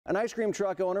An ice cream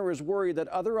truck owner is worried that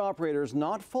other operators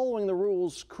not following the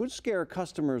rules could scare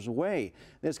customers away.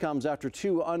 This comes after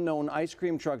two unknown ice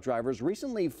cream truck drivers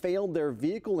recently failed their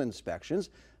vehicle inspections.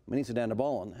 Manisa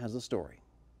Dandabalan has the story.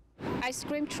 Ice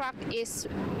cream truck is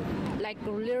like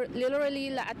literally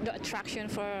the attraction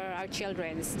for our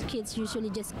children. Kids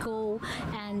usually just go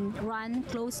and run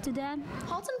close to them.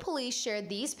 Halton police shared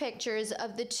these pictures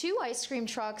of the two ice cream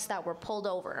trucks that were pulled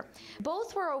over.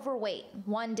 Both were overweight.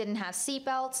 One didn't have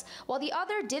seatbelts, while the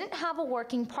other didn't have a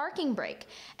working parking brake,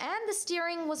 and the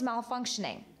steering was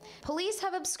malfunctioning. Police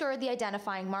have obscured the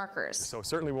identifying markers. So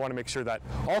certainly we want to make sure that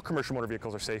all commercial motor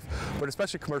vehicles are safe, but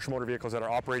especially commercial motor vehicles that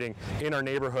are operating in our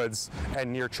neighborhoods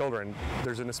and near children.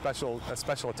 There's a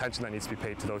special attention that needs to be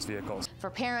paid to those vehicles.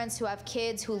 For parents who have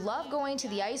kids who love going to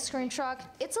the ice cream truck,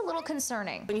 it's a little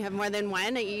concerning. When you have more than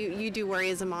one, you do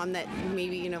worry as a mom that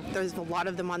maybe, there's a lot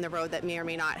of them on the road that may or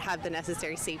may not have the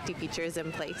necessary safety features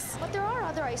in place. But there are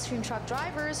other ice cream truck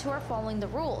drivers who are following the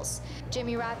rules.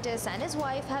 Jimmy Raptis and his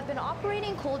wife have been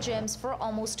operating cool gyms for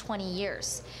almost 20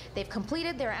 years. They've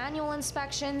completed their annual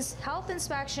inspections, health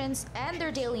inspections, and their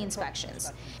daily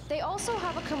inspections. They also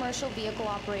have a commercial vehicle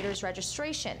operator's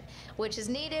registration, which is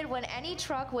needed when any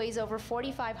truck weighs over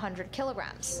 4,500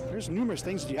 kilograms. There's numerous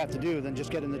things that you have to do than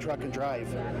just get in the truck and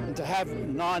drive. And to have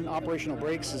non-operational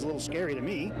brakes is a little scary to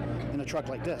me in a truck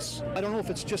like this. I don't know if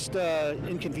it's just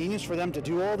inconvenience for them to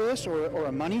do all this or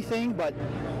a money thing, but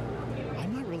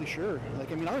I'm not really sure.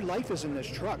 Our life is in this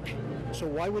truck, so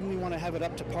why wouldn't we want to have it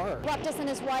up to par? Raptis and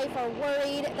his wife are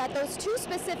worried that those two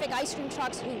specific ice cream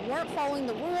trucks who weren't following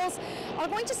the rules are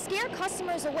going to scare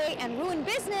customers away and ruin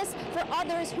business for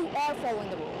others who are following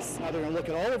the rules. Now they're going to look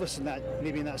at all of us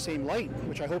maybe in that same light,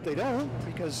 which I hope they don't,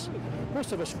 because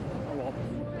most of us, well,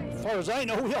 as far as I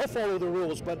know, we all follow the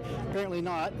rules, but apparently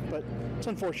not, but it's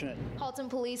unfortunate. Halton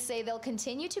police say they'll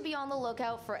continue to be on the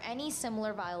lookout for any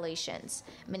similar violations.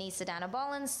 Manisa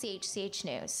Dandabalan, CHCH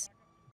News.